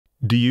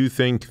Do you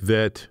think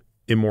that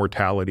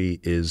immortality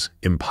is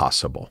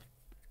impossible?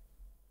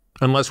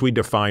 Unless we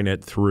define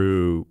it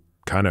through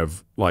kind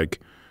of like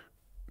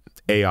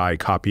AI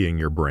copying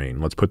your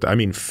brain. Let's put that, I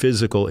mean,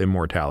 physical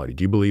immortality.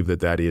 Do you believe that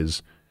that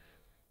is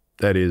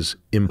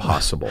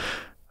impossible?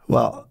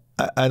 Well,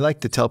 I like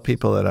to tell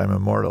people that I'm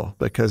immortal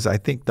because I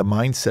think the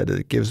mindset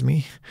it gives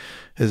me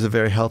is a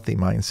very healthy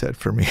mindset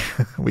for me.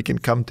 We can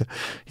come to,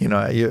 you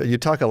know, you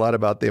talk a lot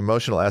about the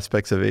emotional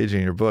aspects of aging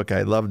in your book.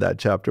 I love that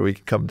chapter. We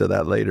can come to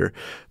that later.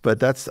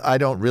 But I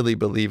don't really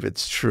believe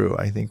it's true.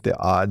 I think the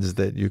odds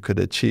that you could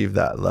achieve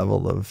that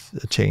level of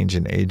change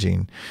in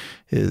aging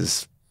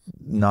is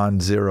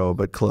non-zero,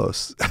 but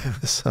close.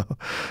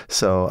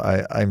 So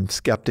I'm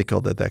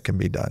skeptical that that can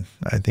be done.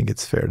 I think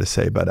it's fair to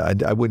say,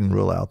 but I wouldn't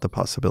rule out the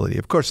possibility.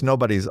 Of course,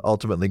 nobody's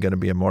ultimately going to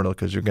be immortal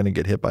because you're going to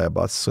get hit by a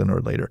bus sooner or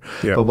later.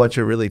 Yeah. But what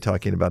you're really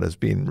talking about is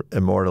being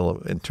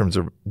immortal in terms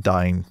of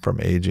dying from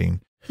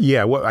aging.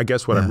 Yeah, well, I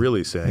guess what I'm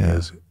really saying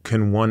is,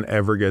 can one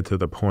ever get to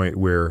the point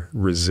where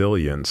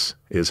resilience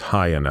is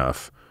high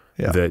enough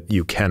that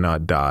you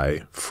cannot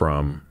die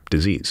from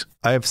disease?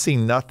 I have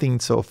seen nothing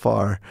so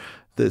far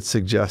that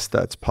suggests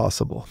that's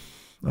possible.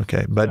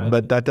 Okay,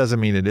 but that doesn't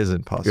mean it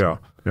isn't possible.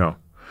 Yeah.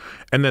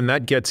 And then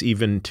that gets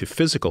even to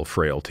physical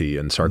frailty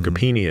and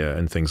sarcopenia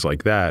and things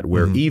like that,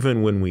 where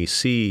even when we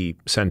see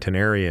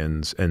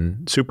centenarians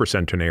and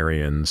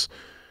supercentenarians,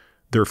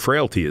 their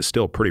frailty is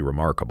still pretty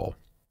remarkable.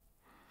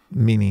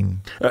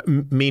 Meaning?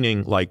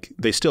 Meaning, like,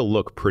 they still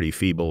look pretty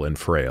feeble and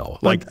frail.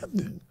 Like,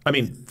 I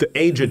mean, the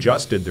age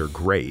adjusted, they're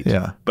great.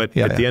 Yeah. But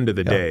at the end of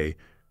the day,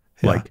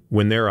 like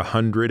when they're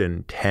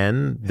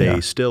 110, they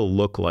still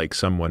look like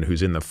someone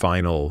who's in the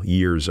final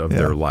years of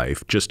their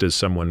life, just as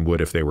someone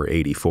would if they were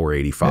 84,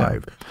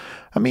 85. Yeah.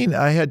 I mean,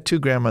 I had two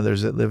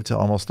grandmothers that lived to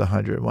almost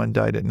 100. One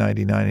died at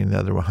 99 and the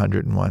other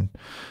 101.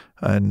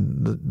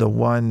 And the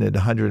one at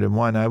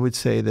 101, I would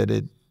say that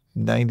at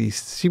 90,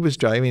 she was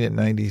driving at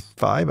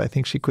 95. I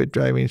think she quit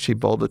driving. She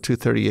bowled a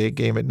 238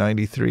 game at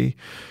 93.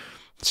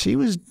 She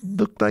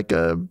looked like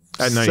a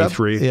at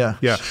 93. Yeah.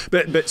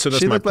 But so that's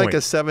she my looked point. like a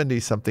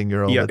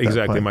 70-something-year-old. Yeah, at that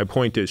exactly. point. My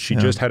point is she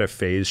just had a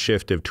phase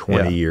shift of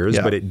 20 years,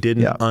 but it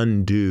didn't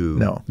undo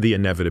the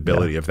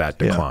inevitability of that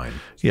decline.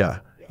 Yeah.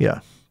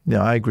 No,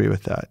 I agree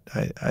with that.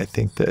 I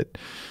think that,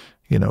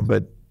 you know,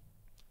 but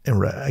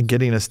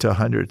getting us to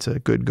 100 is a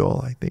good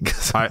goal, I think.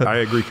 I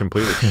agree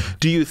completely.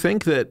 Do you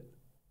think that,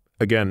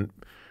 again,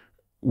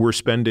 we're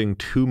spending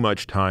too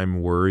much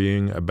time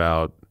worrying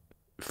about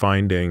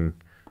finding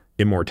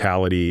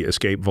immortality,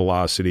 escape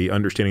velocity,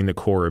 understanding the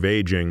core of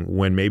aging,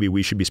 when maybe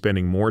we should be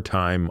spending more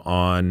time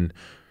on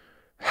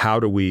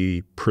how do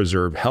we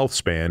preserve health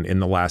span in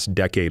the last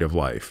decade of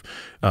life?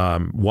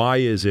 Why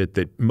is it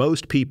that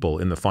most people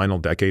in the final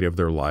decade of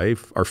their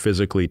life are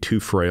physically too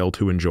frail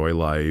to enjoy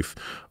life,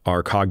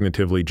 are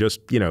cognitively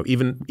just, you know,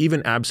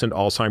 even absent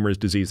Alzheimer's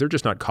disease, they're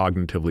just not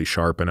cognitively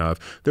sharp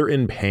enough. They're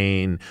in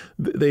pain.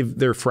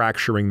 They're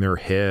fracturing their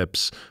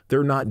hips.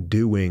 They're not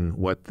doing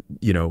what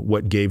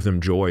gave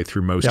them joy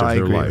through most of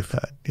their life. I agree with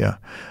that. Yeah.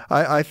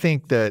 I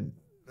think that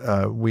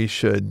we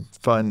should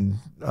fund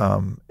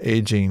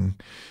aging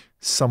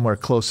somewhere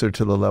closer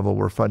to the level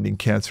we're funding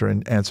cancer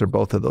and answer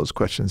both of those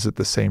questions at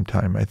the same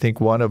time. I think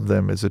one of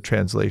them is a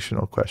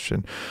translational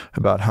question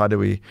about how do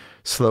we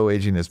slow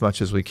aging as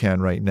much as we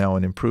can right now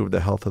and improve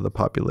the health of the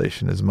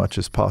population as much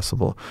as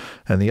possible.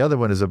 And the other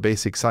one is a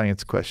basic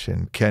science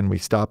question. Can we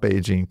stop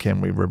aging? Can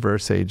we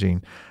reverse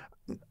aging?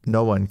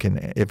 No one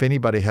can. If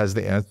anybody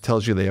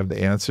tells you they have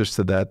the answers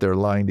to that, they're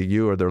lying to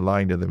you or they're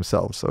lying to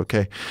themselves.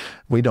 Okay,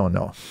 we don't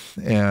know,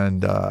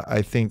 and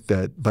I think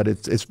that, but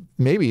it's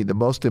maybe the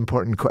most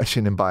important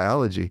question in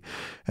biology,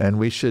 and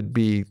we should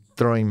be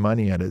throwing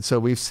money at it. So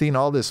we've seen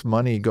all this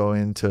money go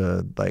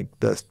into like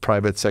the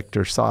private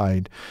sector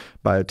side,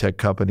 biotech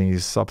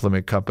companies,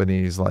 supplement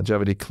companies,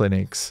 longevity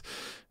clinics,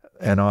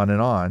 and on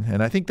and on.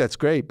 And I think that's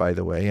great, by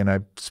the way. And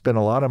I've spent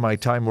a lot of my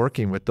time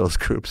working with those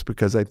groups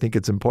because I think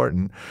it's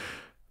important.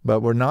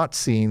 But we're not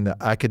seeing the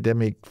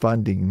academic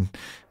funding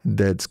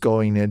that's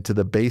going into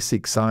the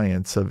basic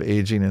science of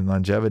aging and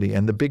longevity.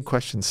 And the big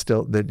questions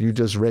still that you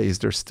just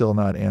raised are still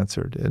not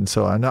answered. And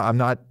so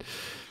I'm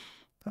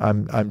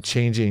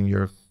changing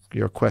your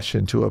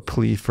question to a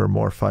plea for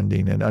more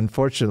funding. And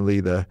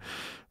unfortunately, the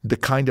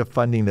kind of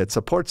funding that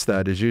supports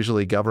that is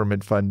usually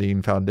government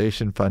funding,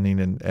 foundation funding,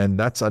 and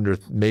that's under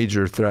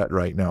major threat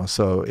right now.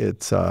 So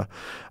it's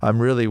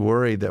I'm really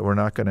worried that we're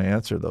not going to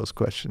answer those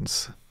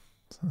questions.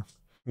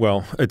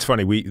 Well, it's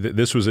funny.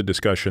 This was a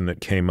discussion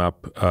that came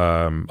up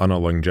on a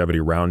longevity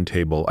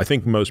roundtable. I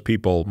think most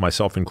people,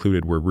 myself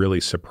included, were really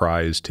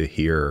surprised to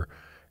hear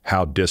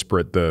how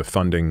disparate the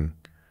funding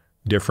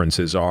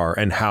differences are,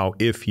 and how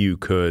if you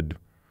could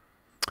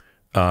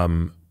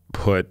if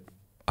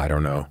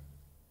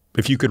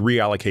you could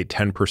reallocate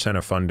 10%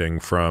 of funding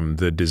from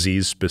the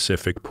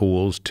disease-specific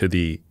pools to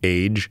the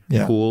age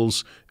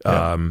pools,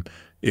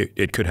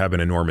 it could have an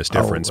enormous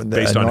difference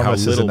based on how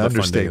little the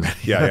funding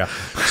is. Yeah.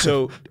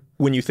 So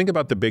when you think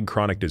about the big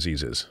chronic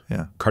diseases,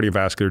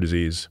 cardiovascular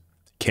disease,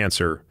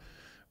 cancer,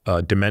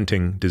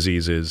 dementing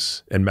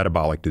diseases, and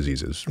metabolic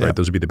diseases, right? Yeah.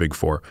 Those would be the big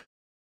four.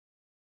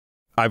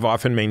 I've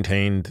often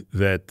maintained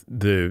that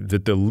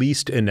the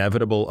least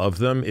inevitable of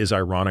them is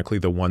ironically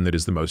the one that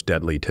is the most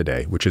deadly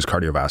today, which is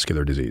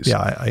cardiovascular disease.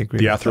 Yeah, I agree.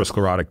 The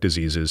atherosclerotic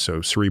diseases,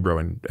 so cerebro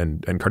and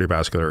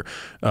cardiovascular,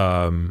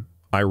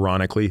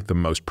 ironically, the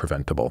most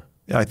preventable.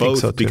 Yeah, I think Both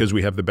so too. because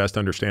we have the best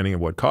understanding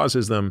of what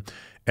causes them,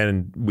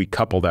 and we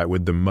couple that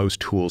with the most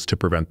tools to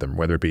prevent them,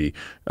 whether it be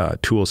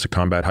tools to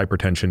combat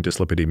hypertension,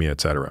 dyslipidemia, et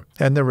cetera.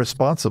 And they're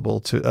responsive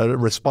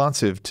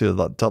to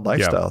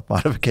lifestyle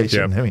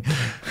modification. Yeah. I mean,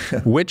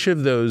 Which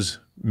of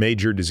those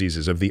major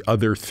diseases, of the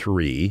other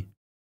three,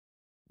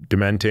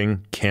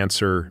 dementing,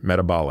 cancer,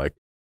 metabolic,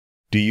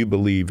 do you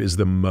believe is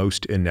the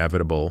most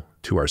inevitable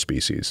to our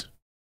species?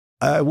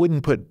 I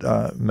wouldn't put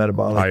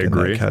metabolic in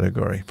that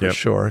category for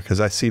sure,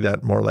 because I see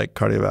that more like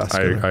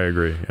cardiovascular. I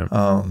agree.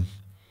 Yeah.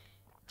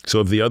 So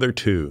of the other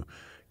two,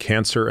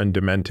 cancer and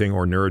dementing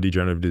or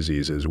neurodegenerative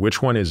diseases,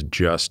 which one is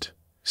just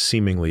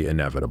seemingly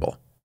inevitable?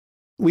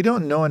 We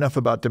don't know enough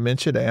about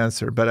dementia to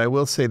answer, but I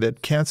will say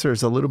that cancer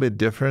is a little bit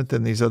different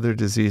than these other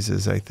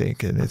diseases, I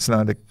think, and it's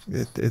not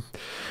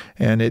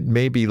and it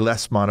may be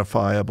less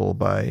modifiable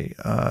by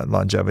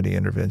longevity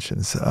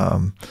interventions.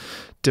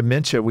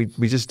 Dementia, we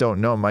just don't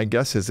know. My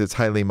guess is it's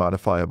highly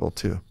modifiable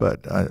too,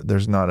 but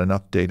there's not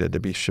enough data to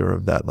be sure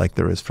of that, like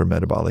there is for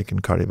metabolic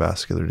and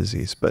cardiovascular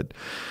disease. But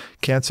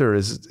cancer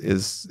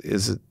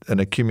is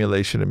an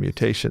accumulation of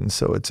mutations,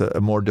 so it's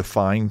a more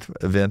defined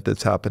event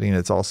that's happening.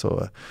 It's also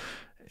a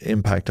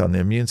impact on the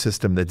immune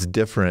system that's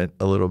different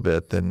a little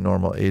bit than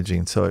normal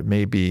aging, so it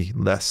may be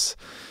less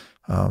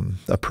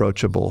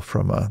approachable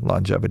from a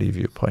longevity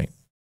viewpoint.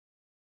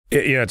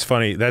 Yeah, it's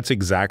funny. That's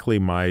exactly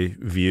my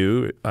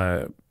view,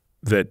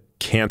 that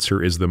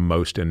cancer is the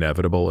most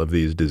inevitable of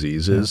these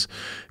diseases. Yeah.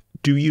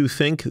 Do you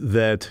think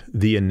that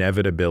the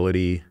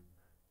inevitability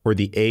or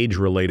the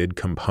age-related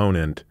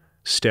component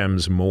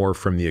stems more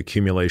from the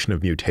accumulation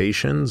of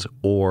mutations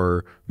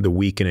or the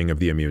weakening of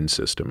the immune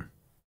system?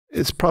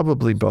 It's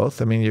probably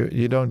both. I mean,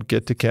 you don't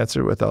get to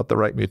cancer without the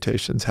right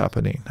mutations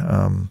happening.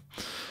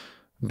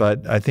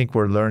 But I think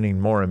we're learning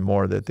more and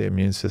more that the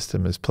immune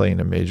system is playing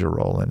a major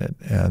role in it,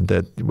 and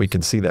that we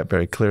can see that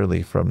very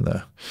clearly from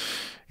the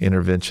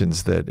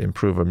interventions that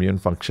improve immune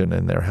function,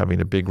 and they're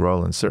having a big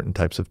role in certain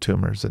types of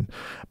tumors.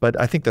 But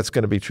I think that's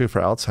going to be true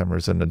for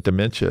Alzheimer's and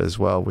dementia as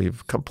well.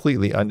 We've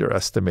completely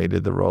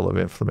underestimated the role of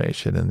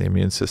inflammation in the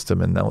immune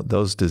system and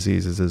those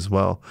diseases as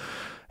well.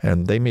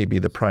 And they may be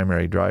the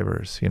primary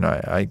drivers. You know,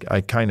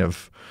 I kind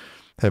of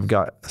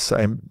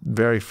I'm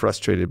very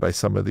frustrated by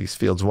some of these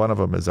fields. One of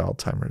them is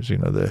Alzheimer's. You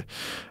know,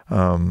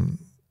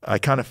 I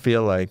kind of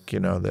feel like, you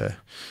know,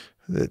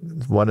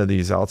 one of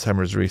these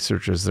Alzheimer's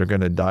researchers, they're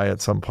going to die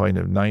at some point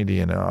of 90,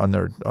 and on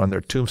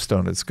their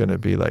tombstone, it's going to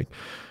be like,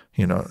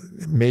 you know,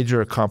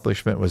 major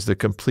accomplishment was to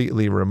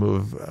completely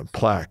remove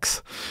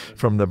plaques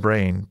from the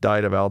brain.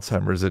 Died of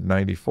Alzheimer's at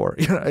 94.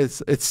 You know,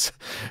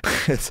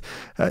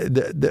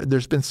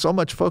 there's been so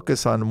much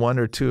focus on one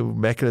or two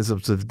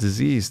mechanisms of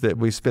disease that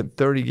we spent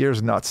 30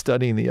 years not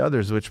studying the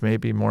others, which may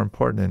be more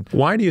important.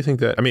 Why do you think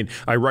that? I mean,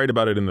 I write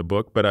about it in the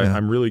book, but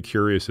I'm really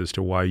curious as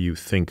to why you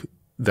think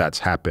that's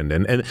happened,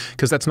 and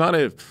because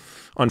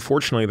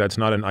unfortunately, that's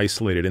not an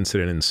isolated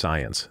incident in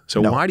science. So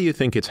why do you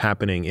think it's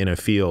happening in a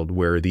field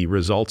where the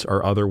results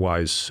are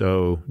otherwise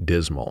so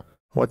dismal?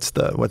 What's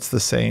the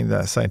saying?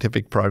 That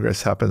scientific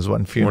progress happens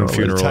one funeral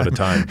at a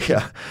time.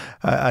 Yeah,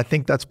 I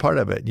think that's part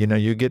of it. You know,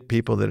 you get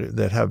people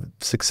that have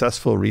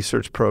successful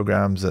research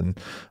programs, and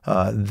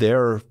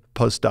their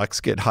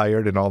postdocs get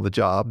hired in all the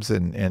jobs,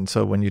 and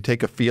so when you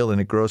take a field and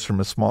it grows from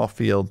a small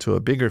field to a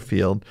bigger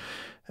field,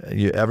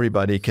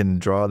 everybody can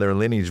draw their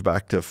lineage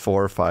back to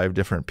 4 or 5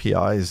 different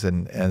PIs,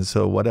 and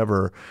so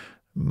whatever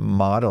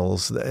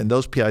models, and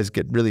those PIs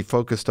get really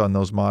focused on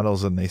those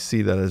models, and they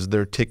see that as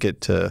their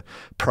ticket to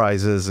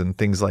prizes and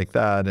things like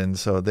that, and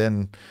so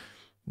then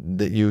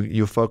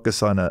you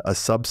focus on a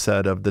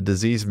subset of the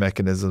disease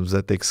mechanisms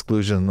at the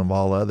exclusion of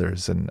all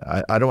others. And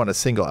I don't want to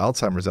single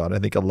Alzheimer's out. I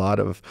think a lot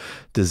of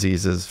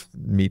diseases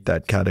meet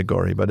that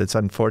category, but it's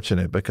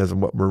unfortunate because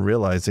what we're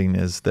realizing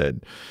is that,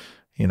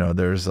 you know,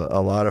 there's a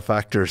lot of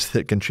factors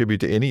that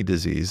contribute to any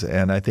disease.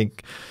 And I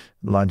think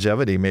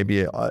longevity may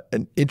be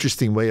an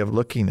interesting way of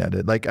looking at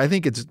it. Like, I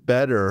think it's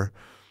better,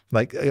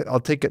 like I'll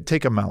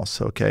take a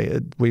mouse, okay?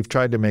 We've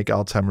tried to make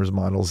Alzheimer's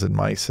models in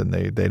mice, and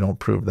they don't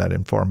prove that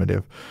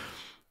informative.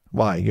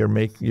 Why?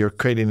 You're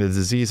creating a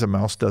disease a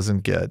mouse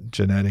doesn't get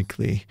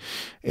genetically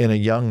in a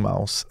young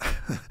mouse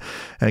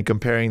and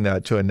comparing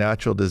that to a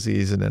natural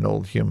disease in an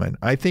old human.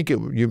 I think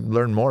you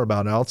learn more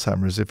about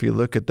Alzheimer's if you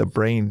look at the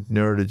brain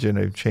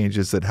neurodegenerative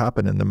changes that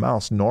happen in the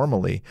mouse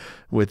normally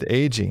with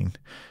aging.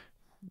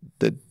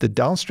 The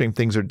downstream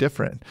things are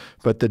different,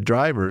 but the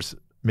drivers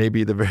may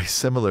be very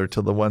similar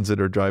to the ones that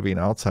are driving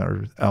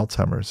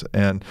Alzheimer's.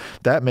 And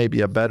that may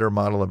be a better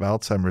model of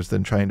Alzheimer's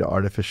than trying to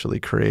artificially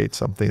create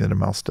something that a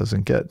mouse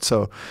doesn't get.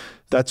 So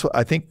that's what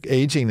I think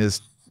aging is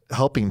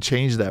helping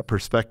change that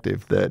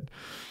perspective, that,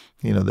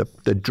 you know,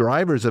 the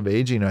drivers of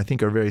aging, I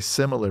think, are very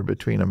similar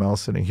between a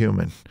mouse and a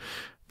human.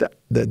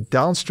 The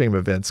downstream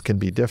events can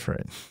be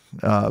different,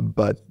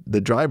 but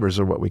the drivers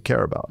are what we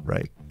care about,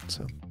 right?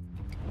 So.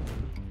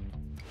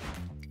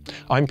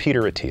 I'm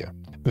Peter Attia.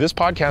 This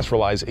podcast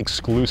relies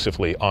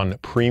exclusively on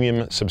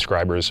premium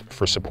subscribers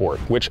for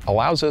support, which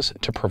allows us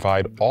to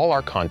provide all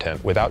our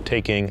content without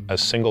taking a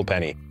single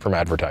penny from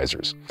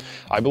advertisers.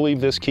 I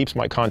believe this keeps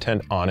my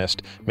content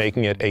honest,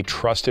 making it a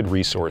trusted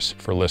resource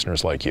for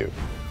listeners like you.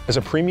 As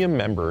a premium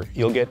member,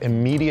 you'll get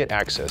immediate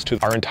access to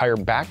our entire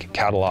back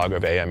catalog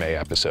of AMA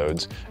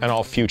episodes and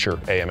all future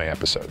AMA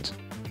episodes.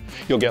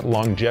 You'll get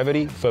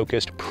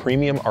longevity-focused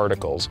premium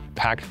articles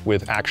packed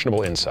with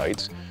actionable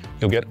insights.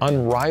 You'll get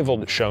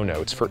unrivaled show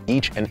notes for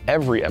each and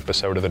every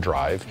episode of The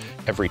Drive,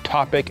 every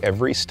topic,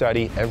 every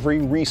study, every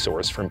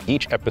resource from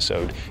each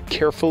episode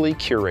carefully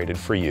curated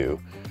for you.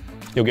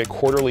 You'll get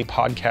quarterly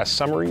podcast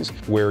summaries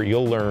where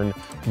you'll learn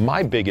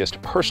my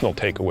biggest personal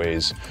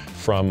takeaways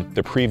from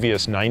the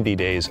previous 90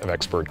 days of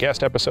expert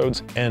guest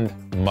episodes and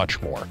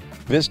much more.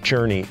 This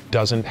journey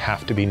doesn't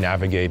have to be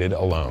navigated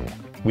alone.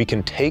 We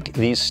can take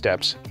these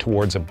steps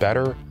towards a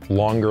better,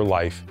 longer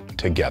life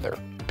together.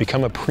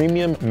 Become a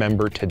premium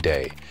member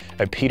today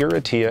at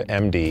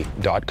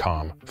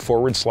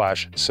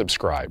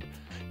peterattiamd.com/subscribe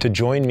to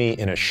join me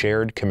in a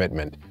shared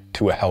commitment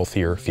to a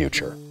healthier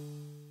future.